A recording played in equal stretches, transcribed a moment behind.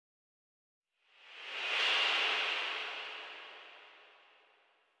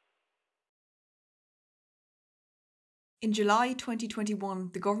In July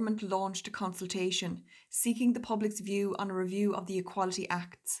 2021, the government launched a consultation seeking the public's view on a review of the Equality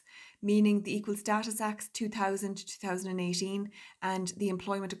Acts, meaning the Equal Status Acts 2000 to 2018 and the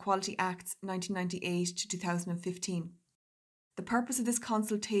Employment Equality Acts 1998 to 2015. The purpose of this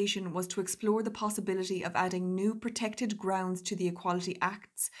consultation was to explore the possibility of adding new protected grounds to the Equality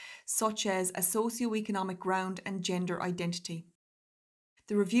Acts, such as a socio-economic ground and gender identity.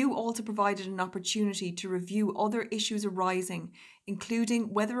 The review also provided an opportunity to review other issues arising,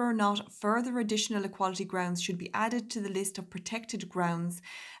 including whether or not further additional equality grounds should be added to the list of protected grounds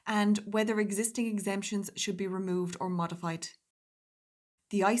and whether existing exemptions should be removed or modified.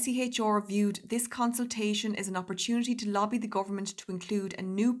 The ICHR viewed this consultation as an opportunity to lobby the government to include a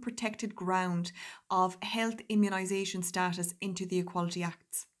new protected ground of health immunisation status into the Equality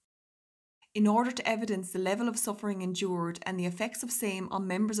Acts. In order to evidence the level of suffering endured and the effects of same on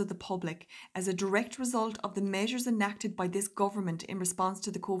members of the public as a direct result of the measures enacted by this government in response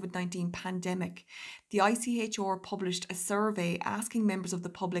to the COVID-19 pandemic, the ICHR published a survey asking members of the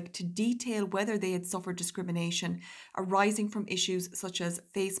public to detail whether they had suffered discrimination arising from issues such as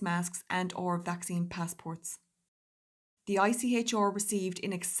face masks and/or vaccine passports. The ICHR received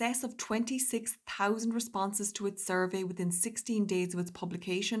in excess of 26,000 responses to its survey within 16 days of its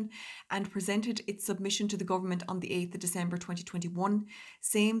publication and presented its submission to the government on the 8th of December 2021,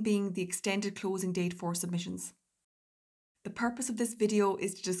 same being the extended closing date for submissions. The purpose of this video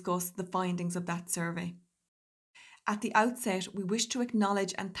is to discuss the findings of that survey. At the outset, we wish to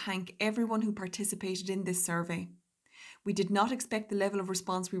acknowledge and thank everyone who participated in this survey. We did not expect the level of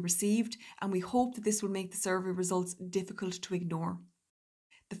response we received, and we hope that this will make the survey results difficult to ignore.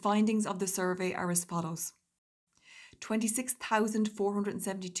 The findings of the survey are as follows.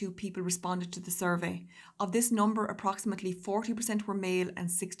 26,472 people responded to the survey. Of this number, approximately 40% were male and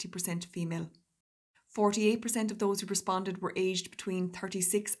 60% female. 48% of those who responded were aged between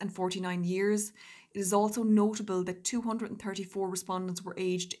 36 and 49 years. It is also notable that 234 respondents were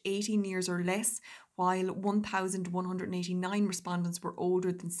aged 18 years or less, while 1,189 respondents were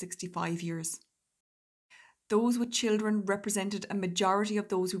older than 65 years. Those with children represented a majority of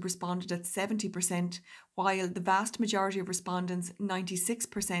those who responded at 70%, while the vast majority of respondents,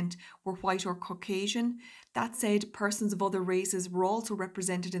 96%, were white or Caucasian. That said, persons of other races were also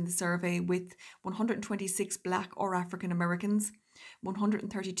represented in the survey, with 126 Black or African Americans,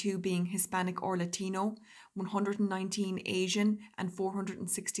 132 being Hispanic or Latino, 119 Asian, and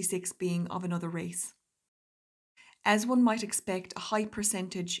 466 being of another race. As one might expect, a high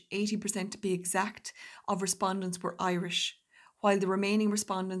percentage, 80% to be exact, of respondents were Irish, while the remaining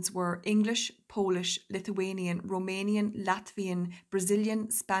respondents were English, Polish, Lithuanian, Romanian, Latvian,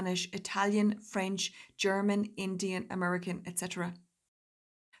 Brazilian, Spanish, Italian, French, German, Indian, American, etc.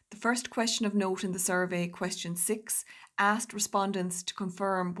 The first question of note in the survey, question 6, asked respondents to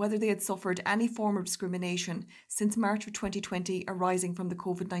confirm whether they had suffered any form of discrimination since March of 2020 arising from the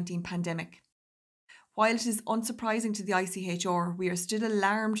COVID-19 pandemic. While it is unsurprising to the ICHR, we are still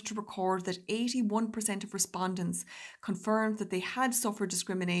alarmed to record that 81% of respondents confirmed that they had suffered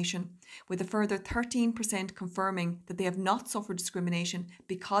discrimination, with a further 13% confirming that they have not suffered discrimination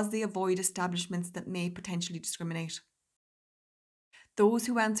because they avoid establishments that may potentially discriminate. Those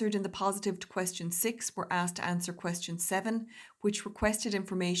who answered in the positive to question 6 were asked to answer question 7, which requested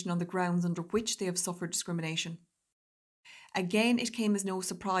information on the grounds under which they have suffered discrimination. Again, it came as no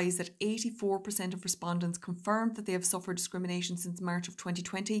surprise that 84% of respondents confirmed that they have suffered discrimination since March of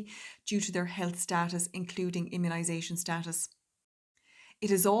 2020 due to their health status, including immunisation status.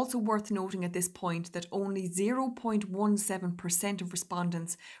 It is also worth noting at this point that only 0.17% of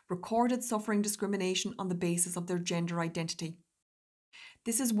respondents recorded suffering discrimination on the basis of their gender identity.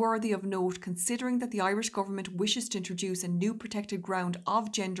 This is worthy of note considering that the Irish government wishes to introduce a new protected ground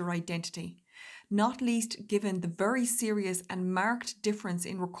of gender identity, not least given the very serious and marked difference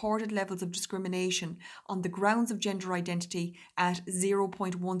in recorded levels of discrimination on the grounds of gender identity at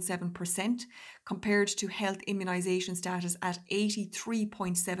 0.17% compared to health immunisation status at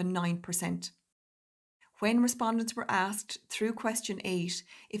 83.79%. When respondents were asked through question 8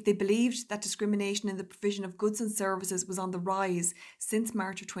 if they believed that discrimination in the provision of goods and services was on the rise since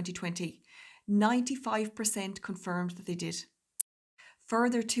March of 2020, 95% confirmed that they did.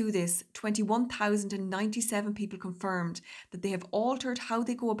 Further to this, 21,097 people confirmed that they have altered how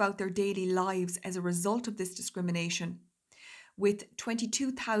they go about their daily lives as a result of this discrimination, with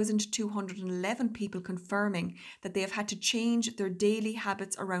 22,211 people confirming that they have had to change their daily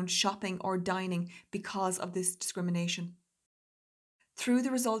habits around shopping or dining because of this discrimination. Through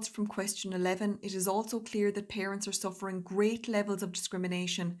the results from question 11, it is also clear that parents are suffering great levels of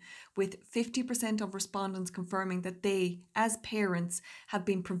discrimination, with 50% of respondents confirming that they, as parents, have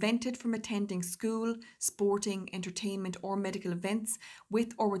been prevented from attending school, sporting, entertainment or medical events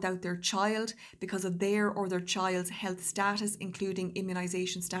with or without their child because of their or their child's health status, including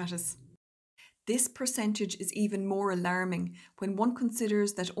immunisation status. This percentage is even more alarming when one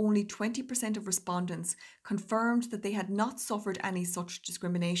considers that only 20% of respondents confirmed that they had not suffered any such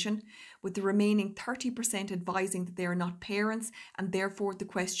discrimination, with the remaining 30% advising that they are not parents and therefore the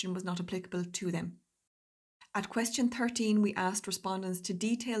question was not applicable to them. At question 13, we asked respondents to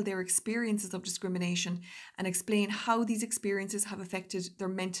detail their experiences of discrimination and explain how these experiences have affected their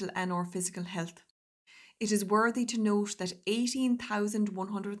mental and/or physical health. It is worthy to note that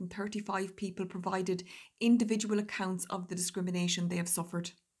 18,135 people provided individual accounts of the discrimination they have suffered.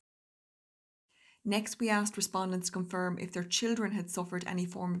 Next, we asked respondents to confirm if their children had suffered any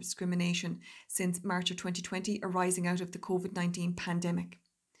form of discrimination since March of 2020 arising out of the COVID-19 pandemic.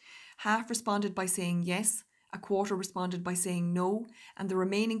 Half responded by saying yes, a quarter responded by saying no, and the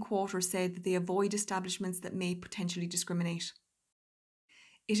remaining quarter said that they avoid establishments that may potentially discriminate.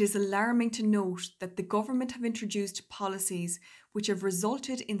 It is alarming to note that the government have introduced policies which have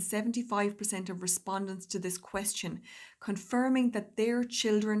resulted in 75% of respondents to this question confirming that their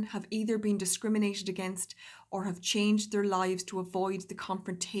children have either been discriminated against or have changed their lives to avoid the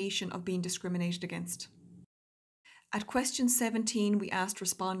confrontation of being discriminated against. At question 17, we asked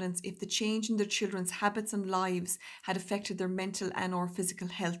respondents if the change in their children's habits and lives had affected their mental and/or physical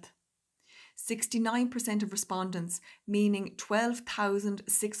health. 69% of respondents, meaning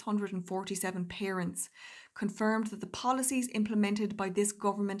 12,647 parents, confirmed that the policies implemented by this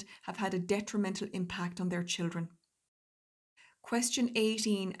government have had a detrimental impact on their children. Question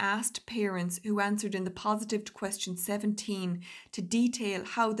 18 asked parents who answered in the positive to question 17 to detail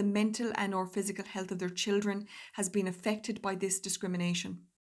how the mental and/or physical health of their children has been affected by this discrimination.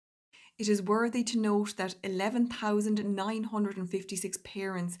 It is worthy to note that 11,956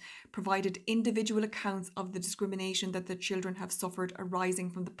 parents provided individual accounts of the discrimination that their children have suffered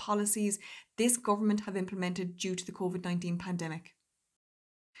arising from the policies this government have implemented due to the COVID-19 pandemic.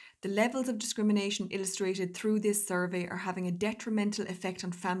 The levels of discrimination illustrated through this survey are having a detrimental effect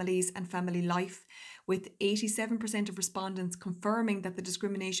on families and family life, with 87% of respondents confirming that the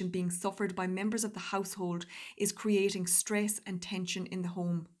discrimination being suffered by members of the household is creating stress and tension in the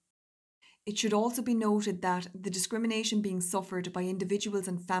home. It should also be noted that the discrimination being suffered by individuals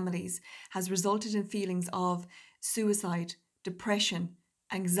and families has resulted in feelings of suicide, depression,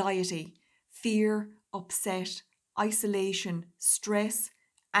 anxiety, fear, upset, isolation, stress,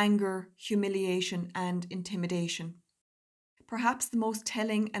 anger, humiliation, and intimidation. Perhaps the most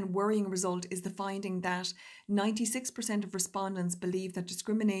telling and worrying result is the finding that 96% of respondents believe that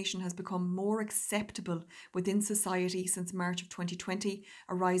discrimination has become more acceptable within society since March of 2020,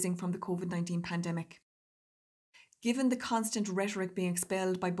 arising from the COVID-19 pandemic. Given the constant rhetoric being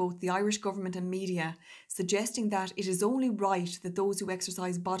expelled by both the Irish government and media, suggesting that it is only right that those who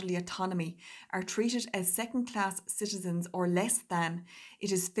exercise bodily autonomy are treated as second-class citizens or less than,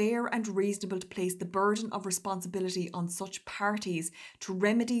 it is fair and reasonable to place the burden of responsibility on such parties to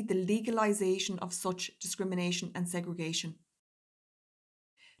remedy the legalisation of such discrimination and segregation.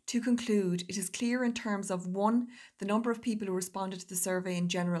 To conclude, it is clear in terms of 1. The number of people who responded to the survey in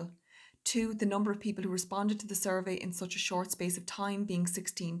general, 2. The number of people who responded to the survey in such a short space of time, being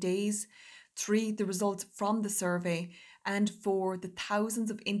 16 days, 3. The results from the survey, and 4. The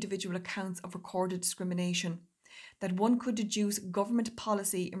thousands of individual accounts of recorded discrimination, that one could deduce government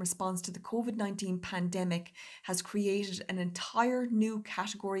policy in response to the COVID-19 pandemic has created an entire new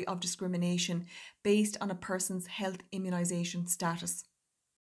category of discrimination based on a person's health immunisation status.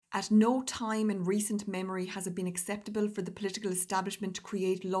 At no time in recent memory has it been acceptable for the political establishment to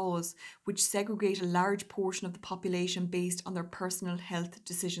create laws which segregate a large portion of the population based on their personal health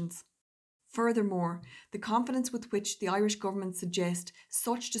decisions. Furthermore, the confidence with which the Irish government suggest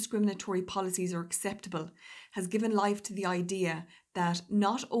such discriminatory policies are acceptable has given life to the idea that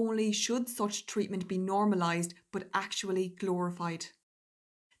not only should such treatment be normalised but actually glorified.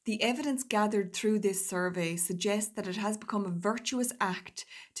 The evidence gathered through this survey suggests that it has become a virtuous act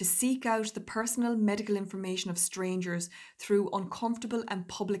to seek out the personal medical information of strangers through uncomfortable and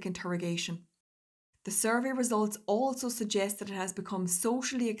public interrogation. The survey results also suggest that it has become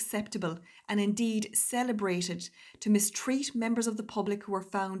socially acceptable and indeed celebrated to mistreat members of the public who are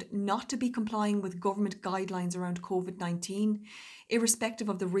found not to be complying with government guidelines around COVID-19, irrespective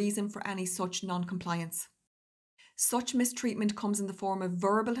of the reason for any such non-compliance. Such mistreatment comes in the form of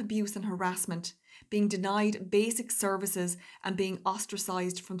verbal abuse and harassment, being denied basic services and being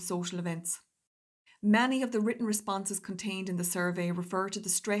ostracised from social events. Many of the written responses contained in the survey refer to the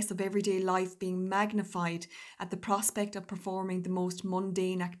stress of everyday life being magnified at the prospect of performing the most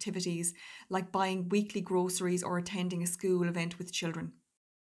mundane activities, like buying weekly groceries or attending a school event with children.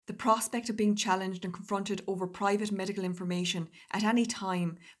 The prospect of being challenged and confronted over private medical information at any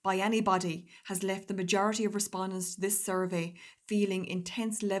time by anybody has left the majority of respondents to this survey feeling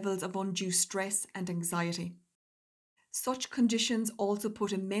intense levels of undue stress and anxiety. Such conditions also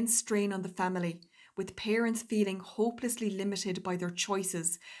put immense strain on the family, with parents feeling hopelessly limited by their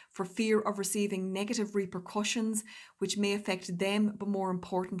choices for fear of receiving negative repercussions which may affect them, but more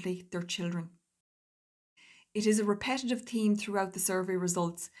importantly, their children. It is a repetitive theme throughout the survey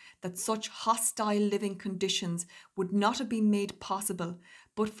results that such hostile living conditions would not have been made possible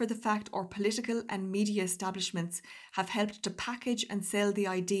but for the fact our political and media establishments have helped to package and sell the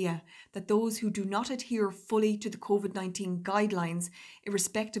idea that those who do not adhere fully to the COVID-19 guidelines,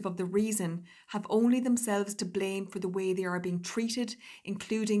 irrespective of the reason, have only themselves to blame for the way they are being treated,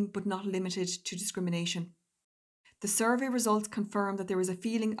 including but not limited to discrimination. The survey results confirm that there is a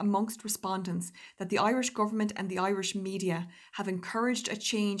feeling amongst respondents that the Irish government and the Irish media have encouraged a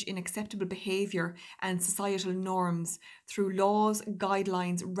change in acceptable behaviour and societal norms through laws,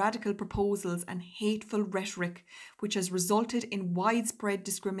 guidelines, radical proposals and hateful rhetoric, which has resulted in widespread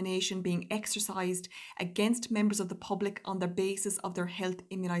discrimination being exercised against members of the public on the basis of their health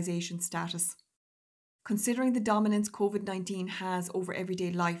immunisation status. Considering the dominance COVID-19 has over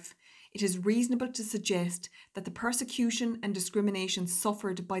everyday life, it is reasonable to suggest that the persecution and discrimination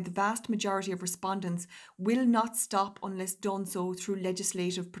suffered by the vast majority of respondents will not stop unless done so through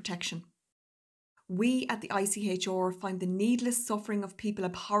legislative protection. We at the ICHR find the needless suffering of people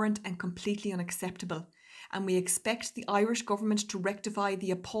abhorrent and completely unacceptable, and we expect the Irish government to rectify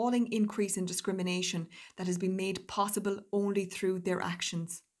the appalling increase in discrimination that has been made possible only through their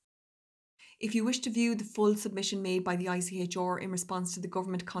actions. If you wish to view the full submission made by the ICHR in response to the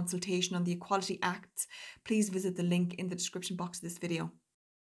government consultation on the Equality Acts, please visit the link in the description box of this video.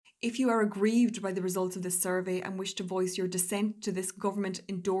 If you are aggrieved by the results of this survey and wish to voice your dissent to this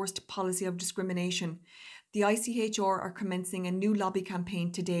government-endorsed policy of discrimination, the ICHR are commencing a new lobby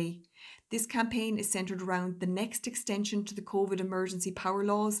campaign today. This campaign is centred around the next extension to the COVID emergency power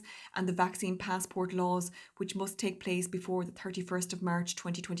laws and the vaccine passport laws, which must take place before the 31st of March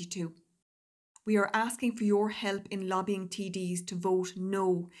 2022. We are asking for your help in lobbying TDs to vote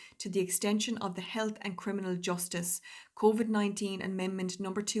no to the extension of the Health and Criminal Justice COVID-19 Amendment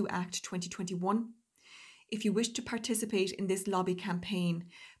No. 2 Act 2021. If you wish to participate in this lobby campaign,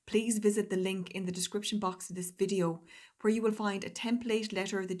 please visit the link in the description box of this video, where you will find a template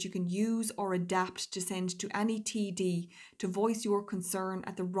letter that you can use or adapt to send to any TD to voice your concern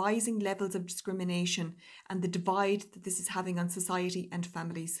at the rising levels of discrimination and the divide that this is having on society and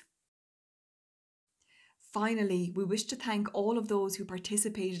families. Finally, we wish to thank all of those who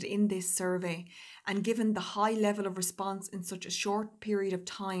participated in this survey, and given the high level of response in such a short period of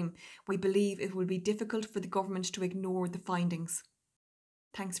time, we believe it will be difficult for the government to ignore the findings.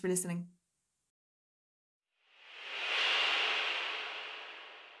 Thanks for listening.